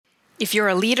If you're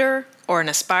a leader or an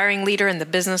aspiring leader in the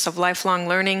business of lifelong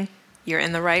learning, you're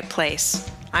in the right place.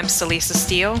 I'm Celisa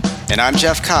Steele. And I'm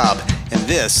Jeff Cobb, and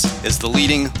this is the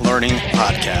Leading Learning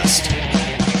Podcast.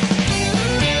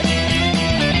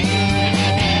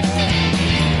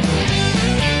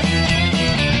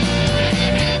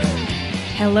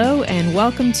 Hello and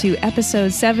welcome to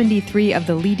episode 73 of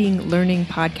the Leading Learning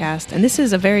Podcast. And this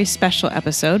is a very special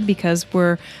episode because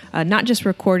we're not just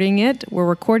recording it, we're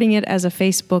recording it as a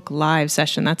Facebook Live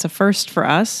session. That's a first for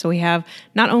us. So we have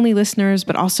not only listeners,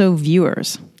 but also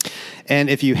viewers. And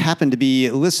if you happen to be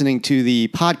listening to the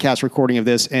podcast recording of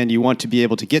this and you want to be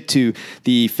able to get to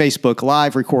the Facebook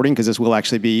Live recording, because this will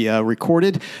actually be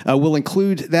recorded, we'll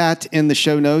include that in the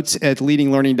show notes at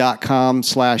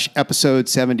leadinglearning.com/episode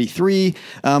 73.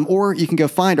 Or you can go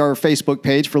find our Facebook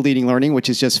page for Leading Learning, which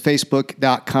is just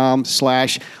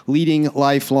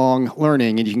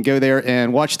facebook.com/leadinglifelonglearning. And you can go there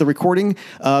and watch the recording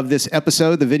of this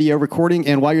episode, the video recording.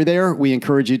 And while you're there, we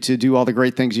encourage you to do all the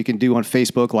great things you can do on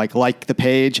Facebook, like the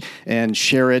page and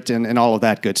share it and all of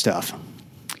that good stuff.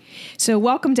 So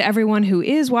welcome to everyone who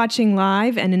is watching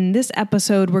live. And in this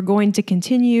episode, we're going to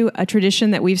continue a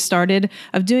tradition that we've started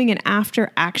of doing an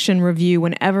after-action review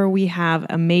whenever we have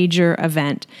a major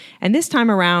event. And this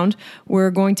time around,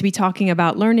 we're going to be talking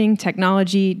about Learning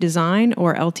Technology Design,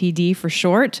 or LTD for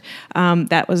short.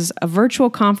 That was a virtual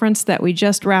conference that we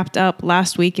just wrapped up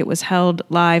last week. It was held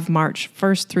live March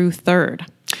 1st through 3rd.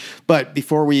 But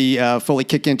before we fully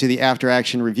kick into the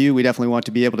after-action review, we definitely want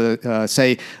to be able to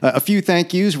say a few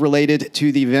thank yous related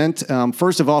to the event.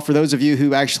 First of all, for those of you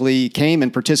who actually came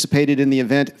and participated in the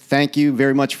event, thank you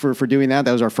very much for doing that.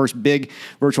 That was our first big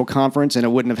virtual conference, and it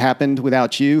wouldn't have happened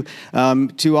without you.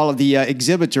 To all of the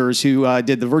exhibitors who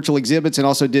did the virtual exhibits and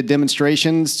also did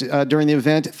demonstrations during the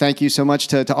event, thank you so much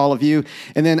to all of you.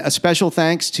 And then a special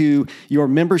thanks to your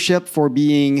membership for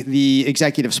being the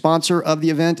executive sponsor of the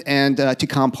event, and to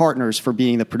Partners for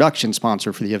being the production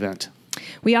sponsor for the event.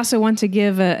 We also want to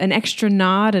give an extra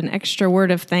nod, an extra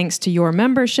word of thanks to your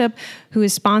membership who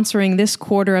is sponsoring this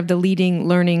quarter of the Leading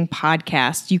Learning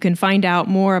Podcast. You can find out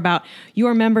more about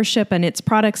your membership and its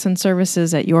products and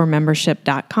services at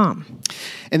yourmembership.com.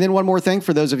 And then one more thing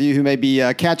for those of you who may be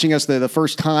catching us the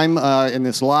first time in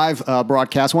this live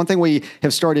broadcast. One thing we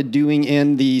have started doing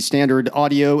in the standard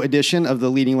audio edition of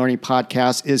the Leading Learning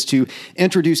Podcast is to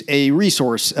introduce a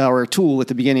resource or a tool at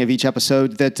the beginning of each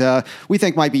episode that we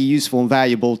think might be useful and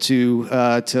valuable to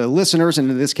listeners, and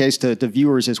in this case to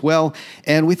viewers as well.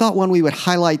 And we thought one we would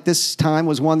highlight this time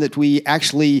was one that we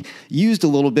actually used a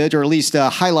little bit, or at least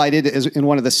highlighted as in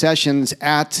one of the sessions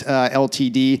at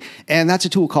LTD, and that's a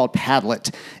tool called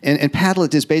Padlet. And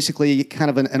Padlet is basically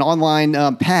kind of an online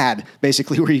pad,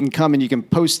 basically, where you can come and you can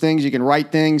post things, you can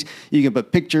write things, you can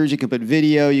put pictures, you can put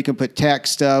video, you can put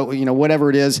text,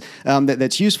 whatever it is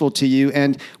that's useful to you.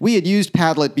 And we had used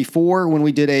Padlet before when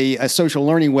we did a social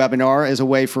learning webinar as a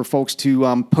way for folks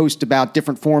to post about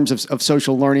different forms of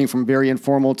social learning, from very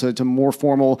informal to more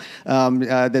formal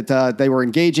that they were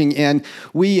engaging in.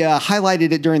 We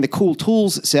highlighted it during the Cool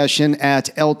Tools session at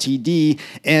LTD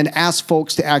and asked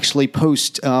folks to actually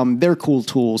post their cool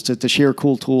tools, to share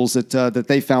cool tools that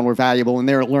they found were valuable in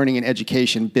their learning and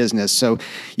education business. So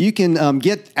you can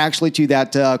get actually to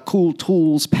that Cool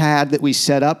Tools pad that we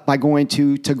set up by going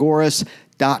to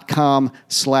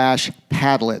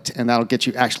Tagoras.com/Padlet, and that'll get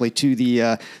you actually to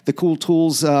the Cool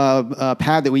Tools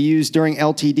pad that we used during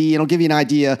LTD, and it'll give you an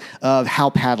idea of how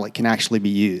Padlet can actually be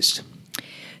used.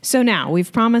 So now,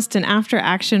 we've promised an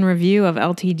after-action review of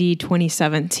LTD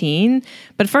 2017,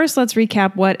 but first let's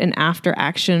recap what an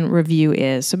after-action review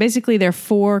is. So basically, there are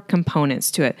 4 components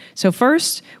to it. So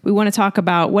first, we want to talk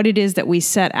about what it is that we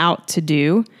set out to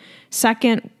do.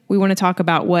 Second, we want to talk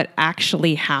about what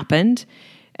actually happened.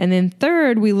 And then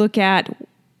third, we look at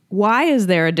why is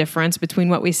there a difference between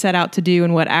what we set out to do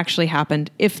and what actually happened,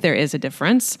 if there is a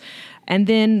difference. And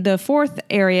then the fourth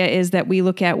area is that we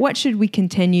look at what should we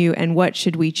continue and what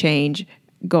should we change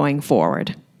going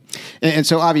forward. And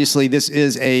so obviously this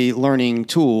is a learning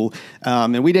tool,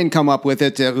 and we didn't come up with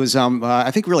it. It was,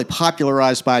 I think, really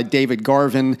popularized by David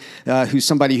Garvin, who's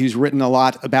somebody who's written a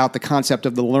lot about the concept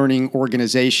of the learning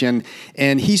organization.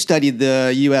 And he studied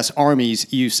the U.S.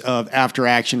 Army's use of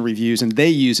after-action reviews, and they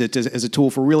use it as a tool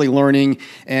for really learning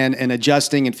and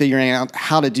adjusting and figuring out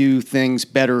how to do things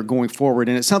better going forward.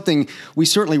 And it's something we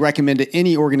certainly recommend to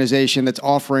any organization that's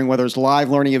offering, whether it's live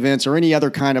learning events or any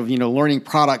other kind of learning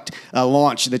product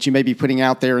launch that you may be be putting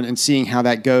out there and seeing how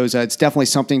that goes. It's definitely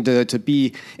something to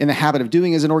be in the habit of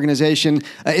doing as an organization.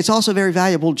 It's also very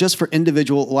valuable just for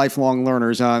individual lifelong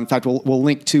learners. In fact, we'll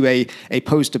link to a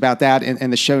post about that in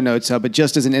the show notes. But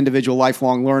just as an individual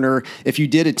lifelong learner, if you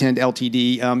did attend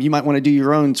LTD, you might want to do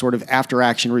your own sort of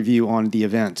after-action review on the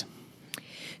event.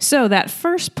 So that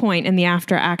first point in the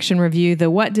after-action review,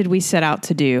 the what did we set out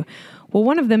to do? Well,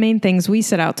 one of the main things we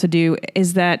set out to do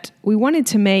is that we wanted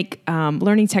to make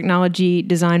learning technology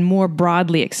design more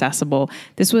broadly accessible.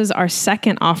 This was our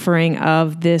second offering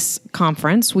of this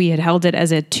conference. We had held it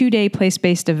as a 2-day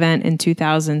place-based event in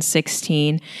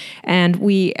 2016, and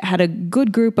we had a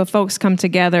good group of folks come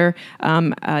together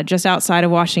just outside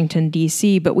of Washington,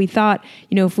 D.C., but we thought,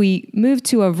 if we moved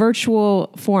to a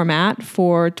virtual format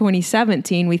for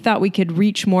 2017, we thought we could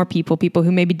reach more people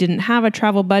who maybe didn't have a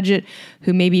travel budget,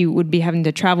 who maybe would be having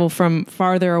to travel from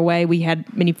farther away. We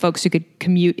had many folks who could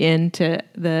commute into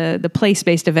the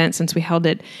place-based event since we held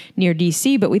it near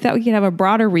DC, but we thought we could have a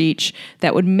broader reach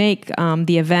that would make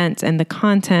the event and the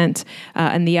content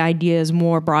and the ideas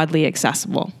more broadly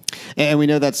accessible. And we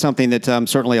know that's something that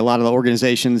certainly a lot of the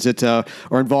organizations that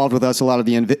are involved with us, a lot of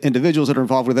the individuals that are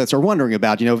involved with us are wondering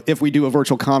about. If we do a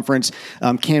virtual conference,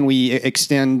 can we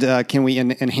extend, can we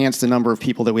enhance the number of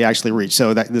people that we actually reach?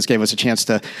 So this gave us a chance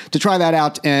to try that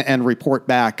out and report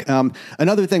back.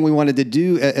 Another thing we wanted to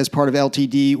do as part of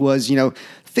LTD was,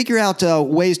 figure out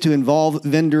ways to involve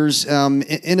vendors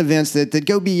in events that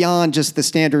go beyond just the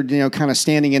standard, kind of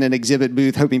standing in an exhibit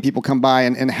booth, hoping people come by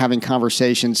and having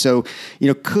conversations. So,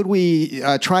 could we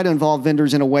try to involve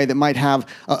vendors in a way that might have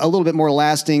a little bit more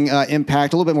lasting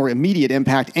impact, a little bit more immediate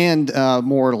impact, and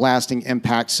more lasting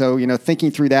impact? So,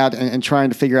 thinking through that and trying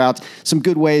to figure out some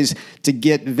good ways to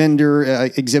get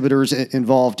vendor exhibitors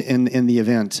involved in the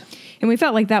event. And we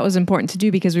felt like that was important to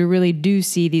do because we really do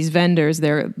see these vendors,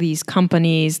 these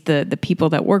companies, the people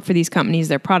that work for these companies,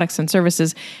 their products and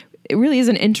services. It really is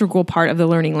an integral part of the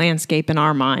learning landscape in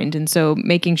our mind. And so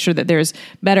making sure that there's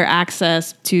better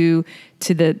access to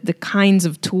the kinds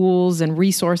of tools and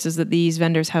resources that these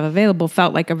vendors have available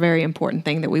felt like a very important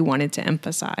thing that we wanted to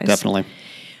emphasize. Definitely.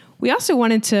 We also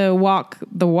wanted to walk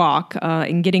the walk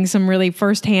in getting some really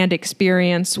firsthand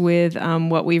experience with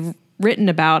what we've written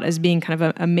about as being kind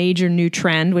of a major new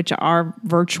trend, which are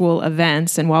virtual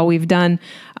events. And while we've done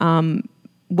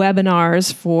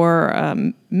webinars for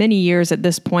many years at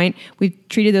this point, we've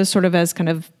treated those sort of as kind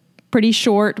of pretty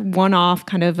short, one-off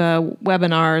kind of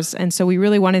webinars. And so we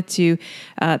really wanted to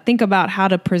think about how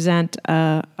to present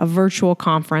a virtual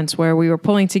conference where we were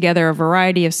pulling together a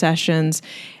variety of sessions.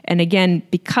 And again,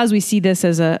 because we see this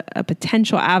as a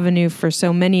potential avenue for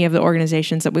so many of the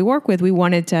organizations that we work with, we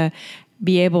wanted to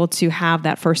be able to have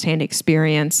that firsthand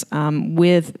experience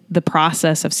with the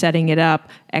process of setting it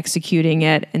up, executing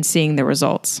it, and seeing the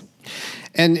results.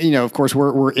 And, of course,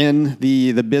 we're in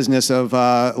the business of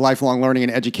lifelong learning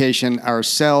and education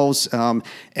ourselves.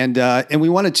 And we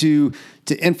wanted to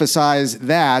emphasize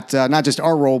that, not just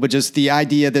our role, but just the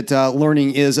idea that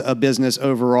learning is a business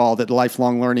overall, that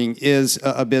lifelong learning is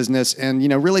a business, and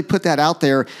really put that out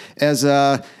there as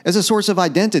a source of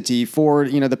identity for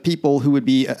the people who would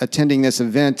be attending this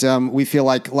event. We feel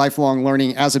like lifelong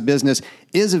learning as a business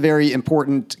is a very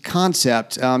important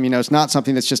concept. It's not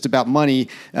something that's just about money,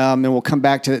 and we'll come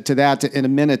back to that in a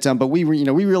minute. But we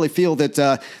really feel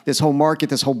that this whole market,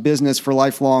 this whole business for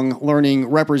lifelong learning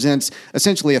represents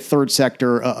essentially a third sector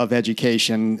of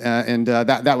education, and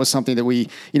that was something that we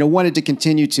wanted to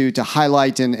continue to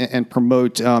highlight and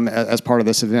promote as part of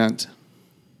this event.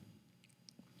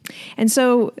 And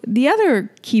so the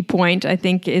other key point, I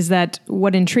think, is that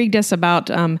what intrigued us about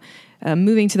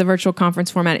moving to the virtual conference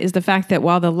format is the fact that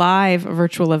while the live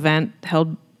virtual event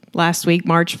held last week,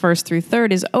 March 1st through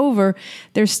 3rd, is over,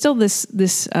 there's still this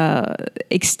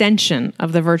extension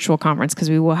of the virtual conference because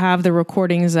we will have the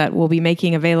recordings that we'll be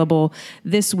making available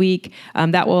this week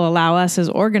that will allow us as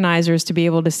organizers to be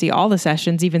able to see all the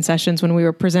sessions, even sessions when we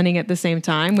were presenting at the same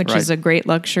time, which is a great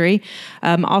luxury.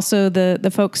 Also,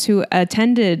 the folks who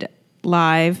attended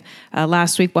live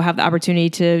last week will have the opportunity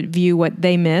to view what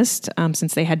they missed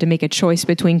since they had to make a choice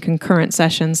between concurrent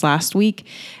sessions last week.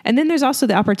 And then there's also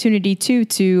the opportunity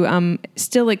to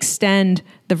still extend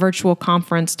the virtual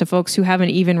conference to folks who haven't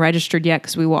even registered yet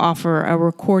because we will offer a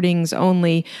recordings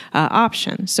only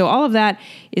option. So all of that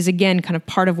is, again, kind of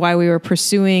part of why we were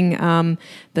pursuing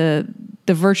the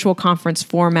virtual conference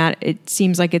format. It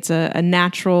seems like it's a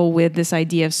natural with this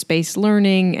idea of spaced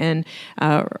learning and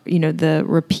the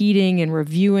repeating and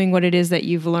reviewing what it is that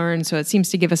you've learned. So it seems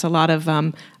to give us a lot of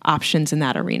options in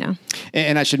that arena.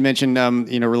 And I should mention,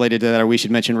 related to that, or we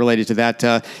should mention related to that,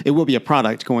 it will be a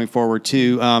product going forward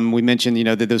too. We mentioned,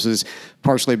 that this is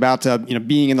partially about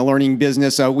being in the learning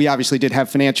business. We obviously did have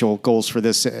financial goals for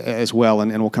this as well,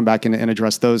 and we'll come back and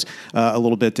address those a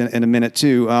little bit in a minute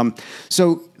too.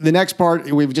 So the next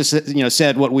part, we've just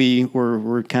said what we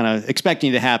were kind of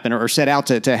expecting to happen or set out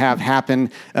to have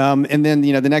happen, and then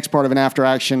the next part of an after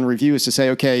action review is to say,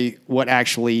 okay, what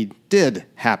actually did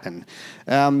happen.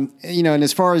 And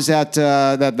as far as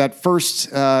that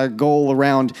first goal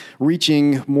around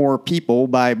reaching more people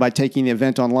by taking the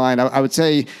event online, I would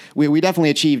say we definitely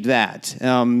achieved that.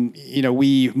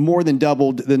 We more than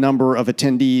doubled the number of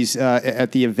attendees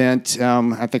at the event.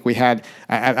 I think we had,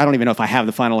 I don't even know if I have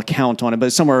the final account on it, but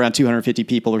it's somewhere around 250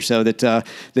 people or so that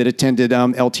attended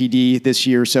LTD this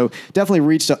year. So definitely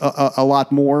reached a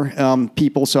lot more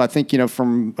people. So I think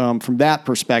from that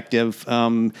perspective,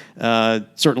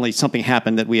 certainly something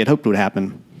happened that we had hoped would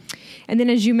happen. And then,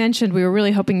 as you mentioned, we were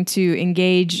really hoping to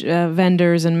engage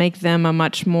vendors and make them a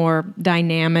much more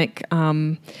dynamic,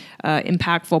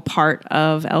 impactful part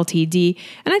of LTD.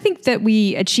 And I think that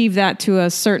we achieved that to a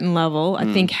certain level. I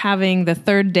think having the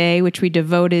third day, which we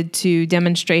devoted to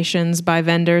demonstrations by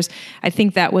vendors, I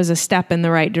think that was a step in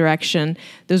the right direction.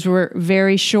 Those were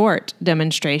very short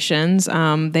demonstrations.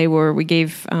 We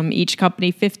gave each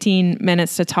company 15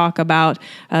 minutes to talk about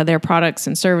their products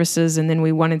and services, and then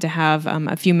we wanted to have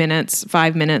a few minutes,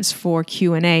 5 minutes for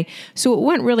Q&A. So it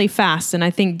went really fast, and I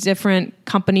think different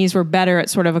companies were better at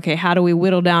sort of, okay, how do we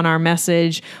whittle down our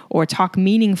message or talk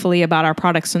meaningfully about our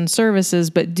products and services,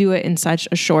 but do it in such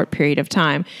a short period of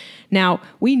time. Now,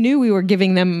 we knew we were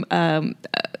giving them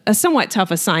a somewhat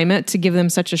tough assignment to give them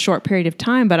such a short period of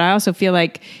time, but I also feel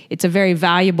like it's a very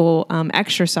valuable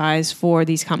exercise for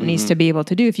these companies to be able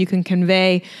to do. If you can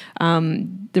convey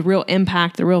the real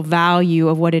impact, the real value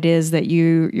of what it is that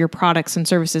your products and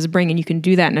services bring, and you can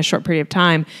do that in a short period of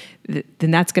time,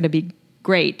 then that's going to be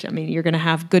great. I mean, you're going to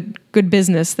have good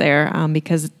business there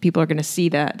because people are going to see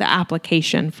the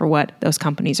application for what those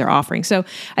companies are offering. So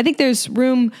I think there's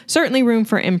certainly room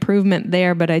for improvement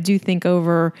there, but I do think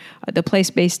over the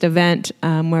place-based event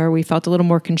where we felt a little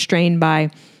more constrained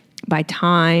by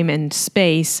time and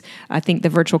space, I think the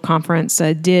virtual conference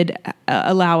did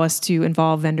allow us to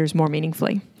involve vendors more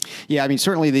meaningfully. Yeah, I mean,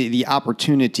 certainly the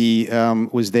opportunity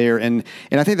was there, and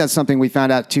I think that's something we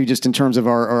found out too, just in terms of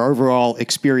our overall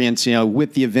experience,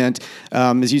 with the event.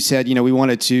 As you said, we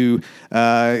wanted to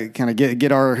kind of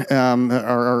get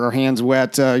our hands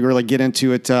wet, really get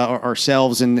into it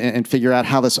ourselves, and figure out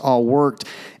how this all worked,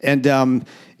 and.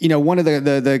 One of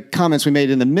the comments we made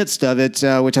in the midst of it,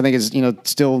 which I think is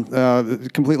still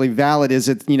completely valid, is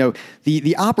that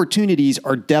the opportunities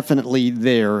are definitely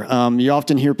there. You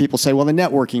often hear people say, "Well, the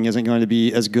networking isn't going to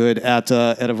be as good at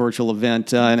a virtual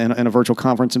event and in a virtual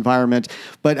conference environment."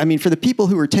 But I mean, for the people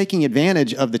who are taking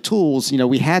advantage of the tools,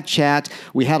 we had chat,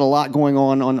 we had a lot going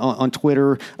on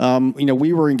Twitter.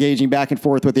 We were engaging back and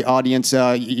forth with the audience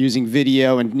using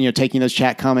video and taking those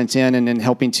chat comments in and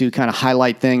helping to kind of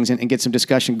highlight things and get some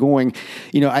discussion going.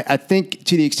 I think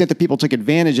to the extent that people took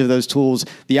advantage of those tools,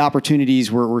 the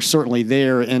opportunities were certainly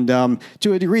there, and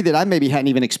to a degree that I maybe hadn't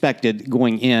even expected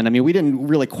going in. I mean, we didn't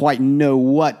really quite know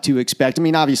what to expect. I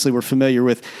mean, obviously we're familiar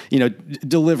with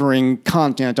delivering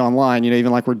content online,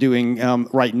 even like we're doing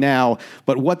right now.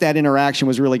 But what that interaction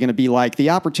was really going to be like,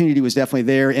 the opportunity was definitely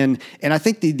there, and I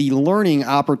think the learning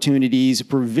opportunities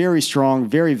were very strong,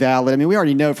 very valid. I mean, we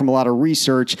already know from a lot of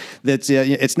research that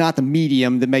it's not the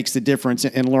medium that makes the difference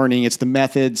in learning, it's the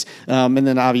methods, and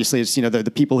then obviously it's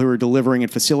the people who are delivering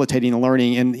and facilitating the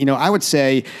learning. And I would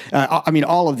say,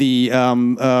 all of the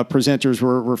presenters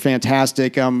were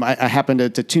fantastic. I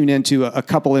happened to tune into a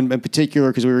couple in particular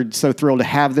because we were so thrilled to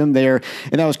have them there,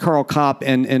 and that was Carl Kopp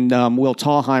and Will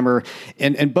Thalheimer,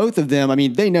 and both of them. I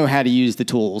mean, they know how to use the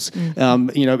tools,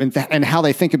 and how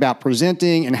they think about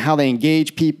presenting and how they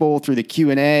engage people through the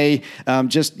Q&A,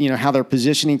 just how they're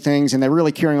positioning things, and they're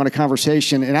really carrying on a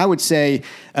conversation. And I would say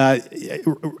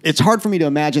it's hard for me to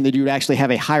imagine that you would actually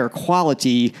have a higher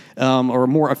quality or a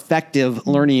more effective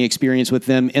learning experience with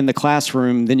them in the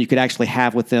classroom than you could actually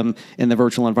have with them in the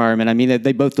virtual environment. I mean,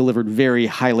 they both delivered very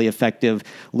highly effective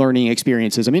learning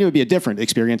experiences. I mean, it would be a different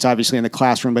experience, obviously, in the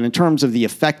classroom, but in terms of the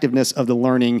effectiveness of the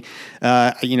learning,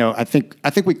 I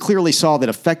think we clearly saw that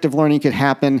effective learning could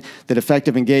happen, that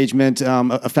effective engagement,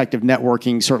 effective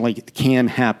networking certainly can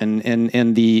happen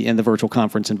in the virtual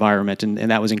conference environment, and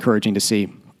that was encouraging to see.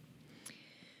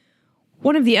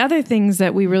 One of the other things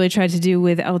that we really tried to do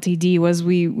with LTD was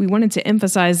we wanted to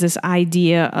emphasize this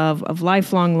idea of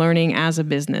lifelong learning as a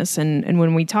business. And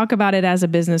when we talk about it as a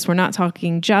business, we're not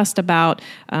talking just about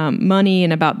money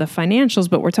and about the financials,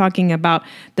 but we're talking about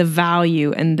the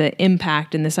value and the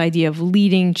impact and this idea of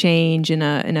leading change in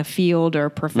a field or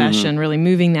profession, really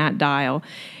moving that dial.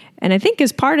 And I think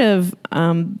as part of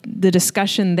the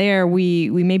discussion there,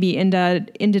 we maybe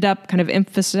ended up kind of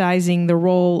emphasizing the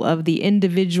role of the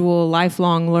individual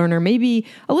lifelong learner, maybe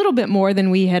a little bit more than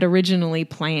we had originally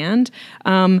planned.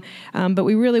 But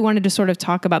we really wanted to sort of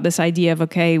talk about this idea of,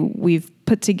 okay, we've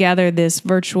put together this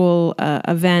virtual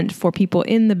event for people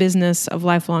in the business of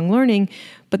lifelong learning,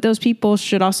 but those people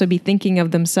should also be thinking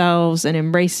of themselves and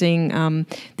embracing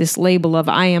this label of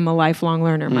I am a lifelong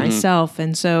learner myself.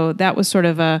 And so that was sort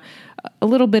of a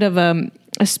little bit of a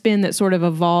spin that sort of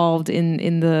evolved in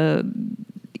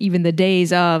even the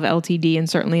days of LTD and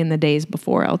certainly in the days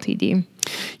before LTD.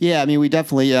 Yeah, I mean, we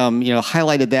definitely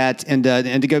highlighted that, and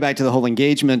to go back to the whole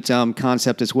engagement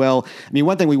concept as well. I mean,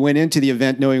 one thing we went into the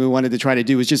event knowing we wanted to try to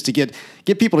do was just to get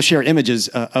people to share images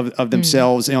of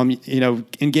themselves,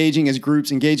 engaging as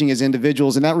groups, engaging as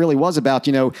individuals, and that really was about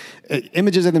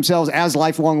images of themselves as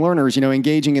lifelong learners,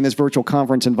 engaging in this virtual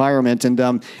conference environment,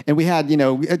 and we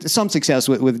had some success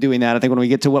with doing that. I think when we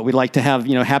get to what we'd like to have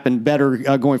happen better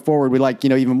going forward, we'd like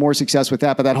even more success with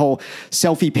that. But that whole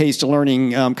selfie-paced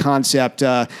learning concept.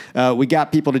 We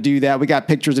got people to do that. We got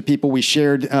pictures of people. We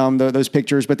shared those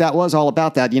pictures, but that was all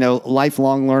about that,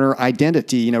 lifelong learner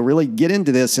identity. Really get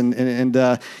into this and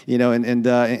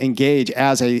engage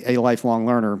as a lifelong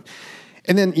learner.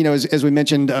 And then, as we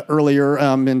mentioned earlier,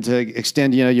 and to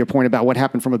extend, your point about what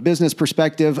happened from a business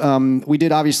perspective, we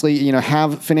did obviously,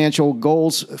 have financial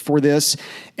goals for this,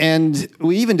 and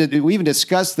we even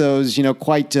discussed those,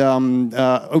 quite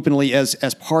openly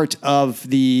as part of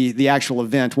the actual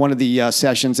event. One of the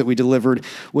sessions that we delivered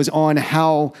was on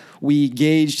how we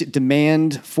gauged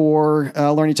demand for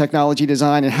learning technology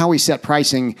design and how we set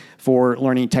pricing for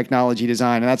learning technology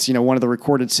design. And that's, one of the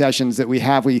recorded sessions that we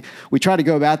have. We try to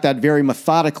go about that very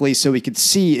methodically so we could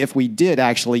see if we did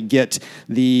actually get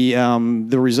the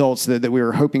results that we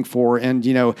were hoping for. And,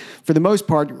 for the most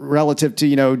part, relative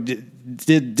to,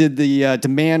 did the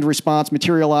demand response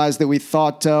materialize that we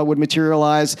thought would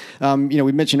materialize?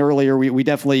 We mentioned earlier we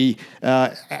definitely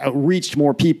reached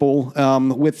more people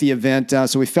with the event,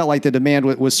 so we felt like the demand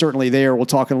was certainly there. We'll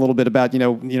talk in a little bit about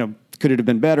could it have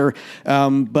been better?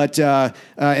 And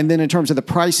then in terms of the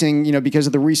pricing, because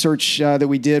of the research that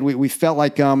we did, we felt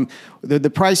like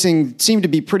the pricing seemed to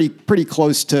be pretty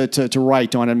close to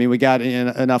right on it. I mean, we got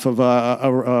enough of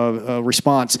a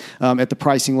response at the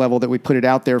pricing level that we put it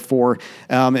out there for,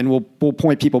 and we'll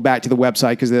point people back to the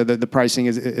website because the pricing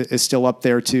is still up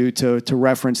there to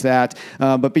reference that.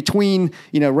 But between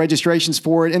registrations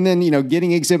for it and then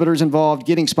getting exhibitors involved,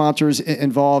 getting sponsors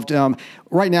involved,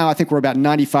 right now I think we're about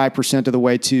 95% of the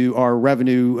way to our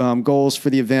revenue goals for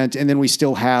the event, and then we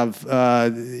still have we're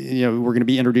going to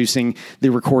be introducing the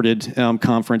recorded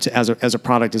conference as a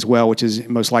product as well, which is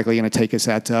most likely going to take us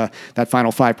at that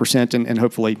final 5% and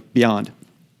hopefully beyond.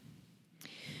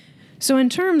 So in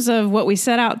terms of what we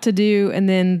set out to do and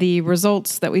then the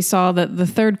results that we saw, that the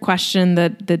third question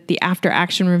that the after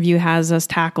action review has us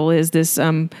tackle is this,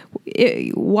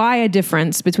 why a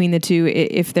difference between the two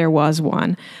if there was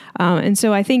one? And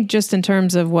so I think just in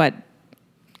terms of what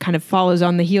kind of follows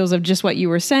on the heels of just what you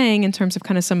were saying in terms of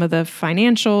kind of some of the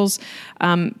financials,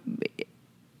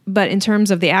 but in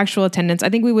terms of the actual attendance, I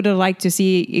think we would have liked to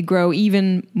see it grow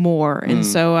even more. And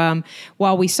so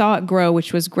while we saw it grow,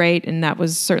 which was great, and that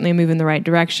was certainly a move in the right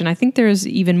direction, I think there's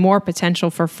even more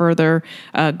potential for further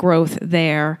growth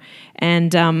there.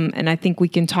 And I think we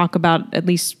can talk about at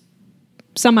least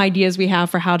some ideas we have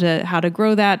for how to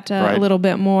grow that a little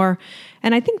bit more.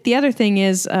 And I think the other thing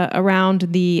is around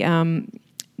the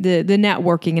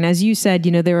networking. And as you said,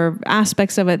 there are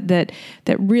aspects of it that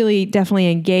really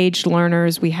definitely engaged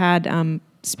learners. We had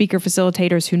speaker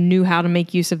facilitators who knew how to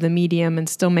make use of the medium and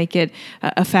still make it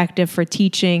effective for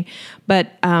teaching.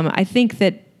 But I think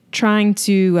that trying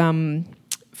to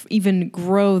even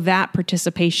grow that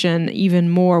participation even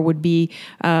more would be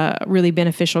really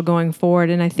beneficial going forward.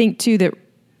 And I think, too, that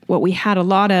what we had a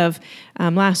lot of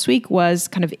last week was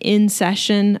kind of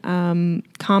in-session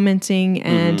commenting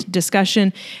and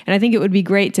discussion. And I think it would be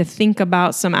great to think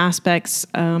about some aspects,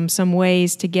 some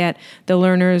ways to get the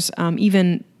learners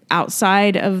even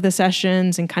outside of the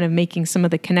sessions and kind of making some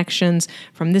of the connections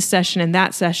from this session and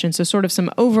that session. So sort of some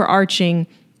overarching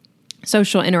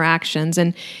social interactions.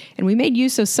 And we made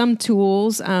use of some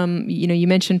tools. You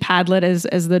mentioned Padlet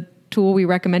as the tool we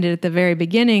recommended at the very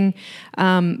beginning.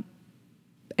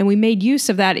 and we made use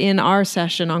of that in our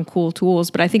session on cool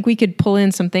tools. But I think we could pull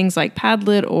in some things like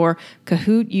Padlet or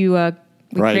Kahoot.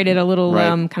 We created a little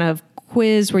kind of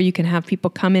quiz where you can have people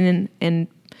come in and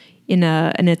in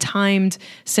a timed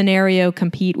scenario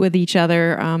compete with each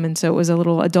other. And so it was a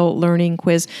little adult learning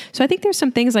quiz. So I think there's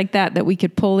some things like that we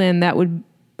could pull in that would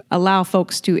allow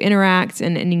folks to interact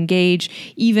and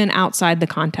engage even outside the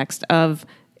context of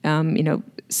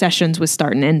sessions with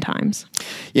start and end times.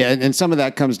 Yeah, and some of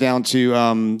that comes down to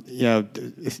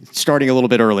starting a little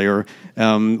bit earlier.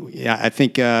 I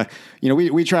think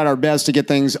we tried our best to get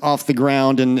things off the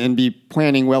ground and be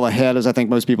planning well ahead, as I think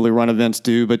most people who run events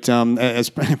do. But as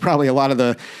probably a lot of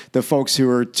the folks who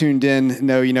are tuned in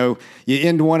know, you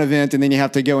end one event and then you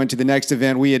have to go into the next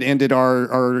event. We had ended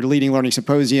our Leading Learning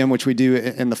Symposium, which we do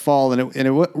in the fall, and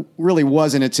it really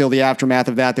wasn't until the aftermath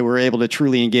of that we were able to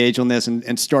truly engage on this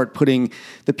and start putting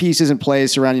the pieces in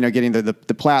place around getting the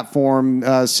platform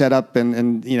set up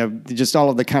and just all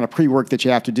of the kind of pre-work that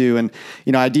you have to do. And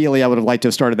ideally, I would have liked to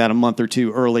have started that a month or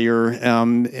two earlier.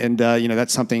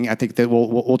 That's something I think that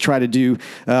we'll try to do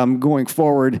going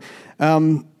forward.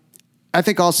 I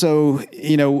think also,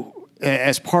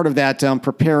 as part of that,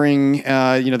 preparing,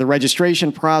 the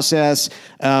registration process,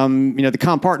 the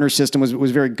CommPartner system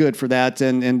was very good for that,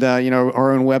 and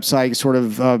our own website sort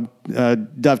of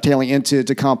dovetailing into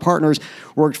CommPartners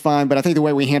worked fine. But I think the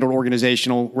way we handled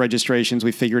organizational registrations,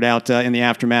 we figured out in the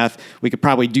aftermath we could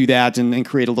probably do that and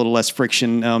create a little less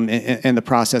friction in the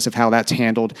process of how that's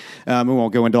handled. We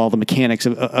won't go into all the mechanics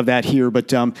of that here, but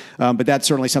that's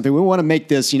certainly something we want to make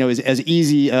this as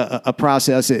easy a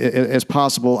process as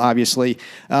possible, obviously.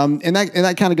 And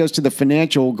that kind of goes to the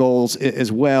financial goals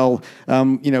as well.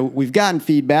 We've gotten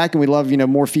feedback, and we love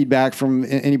more feedback from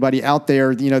anybody out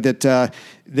there.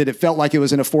 That it felt like it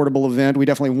was an affordable event. We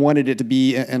definitely wanted it to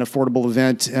be an affordable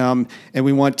event, and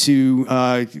we want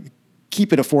to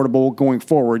keep it affordable going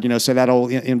forward. So that'll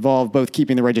involve both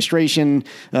keeping the registration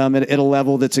at a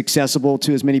level that's accessible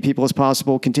to as many people as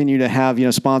possible. Continue to have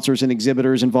sponsors and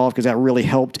exhibitors involved, because that really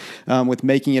helped with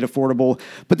making it affordable.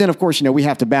 But then, of course, we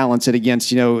have to balance it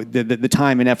against the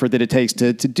time and effort that it takes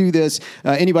to do this.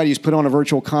 Anybody who's put on a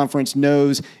virtual conference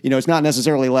knows it's not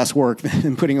necessarily less work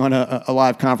than putting on a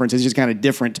live conference. It's just kind of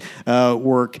different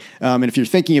work. And if you're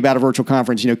thinking about a virtual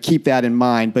conference, keep that in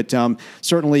mind. But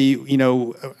certainly,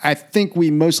 I think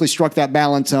we mostly struck that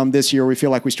balance this year. We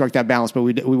feel like we struck that balance, but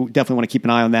we definitely want to keep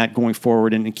an eye on that going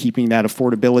forward and keeping that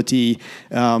affordability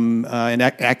and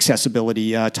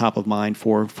accessibility top of mind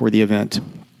for the event.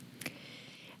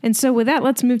 And so with that,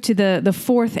 let's move to the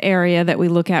fourth area that we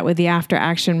look at with the after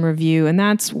action review, and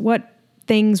that's what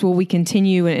things will we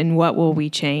continue and what will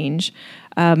we change.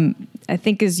 I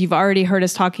think, as you've already heard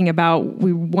us talking about,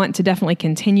 we want to definitely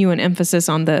continue an emphasis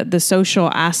on the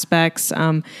social aspects.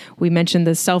 We mentioned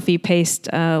the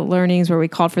selfie-paced learnings, where we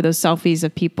called for those selfies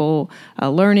of people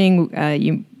learning.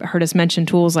 You heard us mention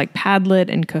tools like Padlet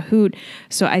and Kahoot.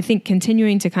 So I think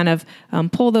continuing to kind of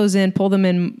pull them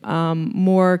in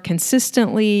more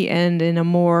consistently and in a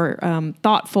more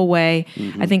thoughtful way.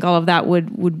 Mm-hmm. I think all of that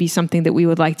would be something that we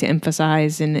would like to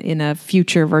emphasize in a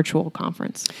future virtual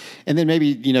conference. And then maybe,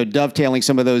 dovetailing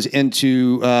some of those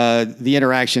into the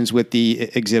interactions with the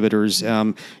exhibitors.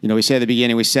 We said at the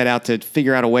beginning, we set out to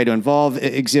figure out a way to involve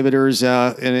exhibitors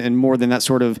and more than that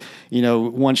sort of,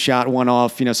 one shot, one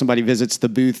off, somebody visits the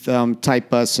booth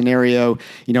type scenario.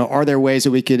 Are there ways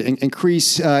that we could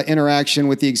increase interaction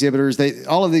with the exhibitors?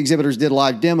 All of the exhibitors did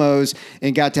live demos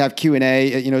and got to have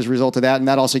Q&A, as a result of that. And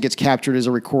that also gets captured as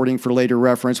a recording for later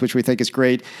reference, which we think is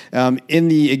great. In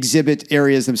the exhibit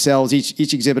areas themselves,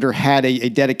 each exhibitor had a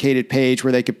dedicated page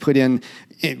where they could put in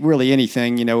really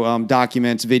anything,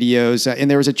 documents, videos, and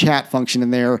there was a chat function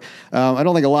in there. I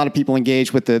don't think a lot of people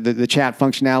engage with the chat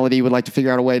functionality. Would like to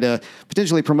figure out a way to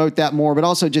potentially promote that more, but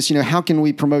also just, how can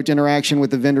we promote interaction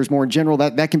with the vendors more in general?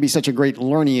 That can be such a great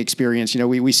learning experience.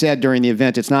 We said during the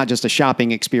event, it's not just a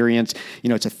shopping experience.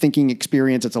 It's a thinking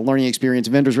experience. It's a learning experience.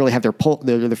 Vendors really have their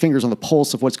fingers on the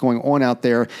pulse of what's going on out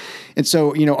there. And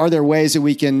so, are there ways that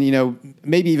we can,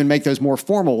 maybe even make those more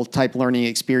formal type learning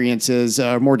experiences,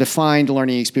 more defined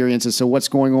learning experiences? So what's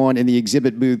going on in the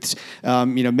exhibit booths?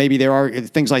 Maybe there are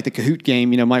things like the Kahoot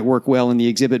game, might work well in the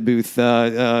exhibit booth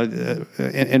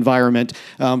environment,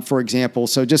 for example.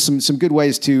 So just some good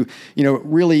ways to,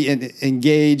 really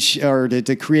engage or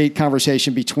to create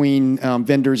conversation between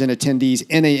vendors and attendees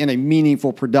in a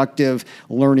meaningful, productive,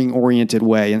 learning-oriented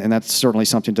way. And that's certainly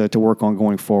something to work on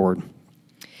going forward.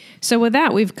 So with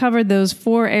that, we've covered those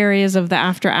 4 areas of the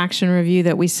after action review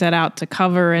that we set out to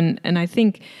cover. And I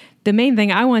think The main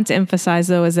thing I want to emphasize,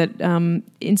 though, is that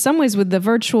in some ways with the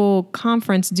virtual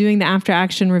conference, doing the after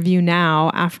action review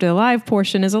now after the live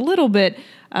portion is a little bit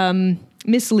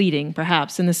misleading,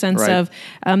 perhaps, in the sense of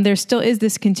there still is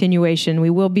this continuation. We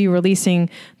will be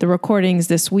releasing the recordings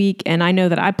this week, and I know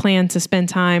that I plan to spend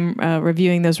time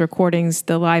reviewing those recordings.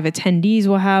 The live attendees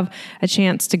will have a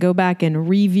chance to go back and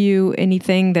review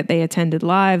anything that they attended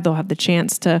live. They'll have the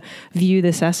chance to view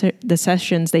the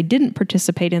sessions they didn't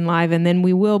participate in live, and then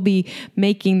we will be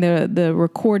making the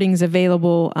recordings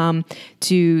available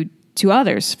to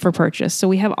others for purchase. So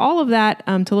we have all of that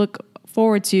to look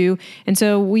forward to. And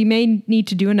so we may need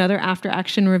to do another after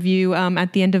action review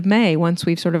at the end of May, once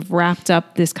we've sort of wrapped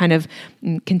up this kind of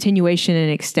continuation and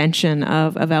extension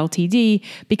of LTD,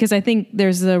 because I think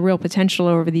there's a real potential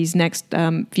over these next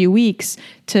few weeks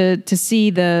to see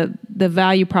the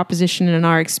value proposition in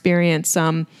our experience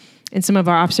and some of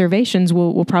our observations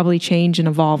will probably change and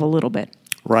evolve a little bit.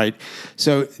 Right.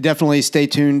 So definitely stay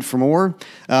tuned for more.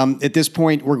 At this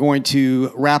point, we're going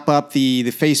to wrap up the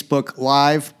Facebook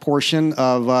Live portion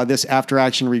of this after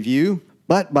action review.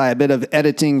 But by a bit of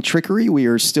editing trickery, we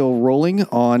are still rolling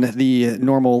on the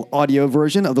normal audio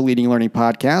version of the Leading Learning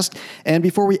Podcast. And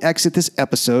before we exit this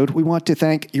episode, we want to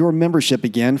thank your membership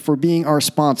again for being our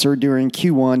sponsor during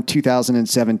Q1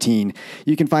 2017.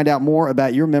 You can find out more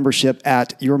about your membership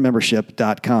at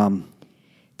yourmembership.com.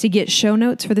 To get show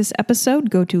notes for this episode,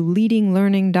 go to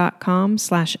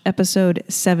leadinglearning.com/episode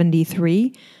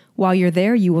 73. While you're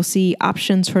there, you will see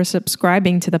options for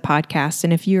subscribing to the podcast.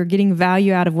 And if you're getting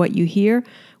value out of what you hear,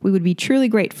 we would be truly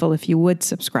grateful if you would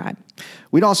subscribe.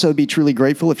 We'd also be truly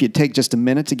grateful if you'd take just a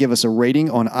minute to give us a rating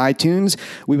on iTunes.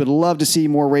 We would love to see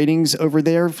more ratings over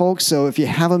there, folks. So if you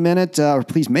have a minute, or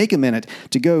please make a minute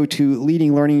to go to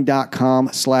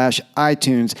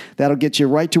leadinglearning.com/iTunes. That'll get you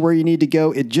right to where you need to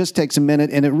go. It just takes a minute,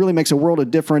 and it really makes a world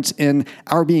of difference in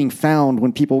our being found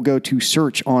when people go to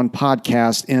search on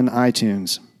podcasts in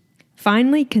iTunes.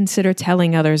 Finally, consider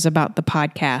telling others about the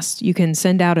podcast. You can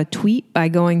send out a tweet by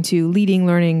going to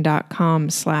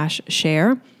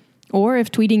leadinglearning.com/share. Or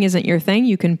if tweeting isn't your thing,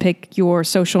 you can pick your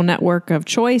social network of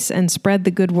choice and spread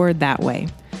the good word that way.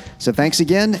 So thanks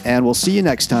again, and we'll see you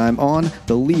next time on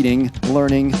the Leading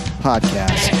Learning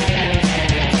Podcast.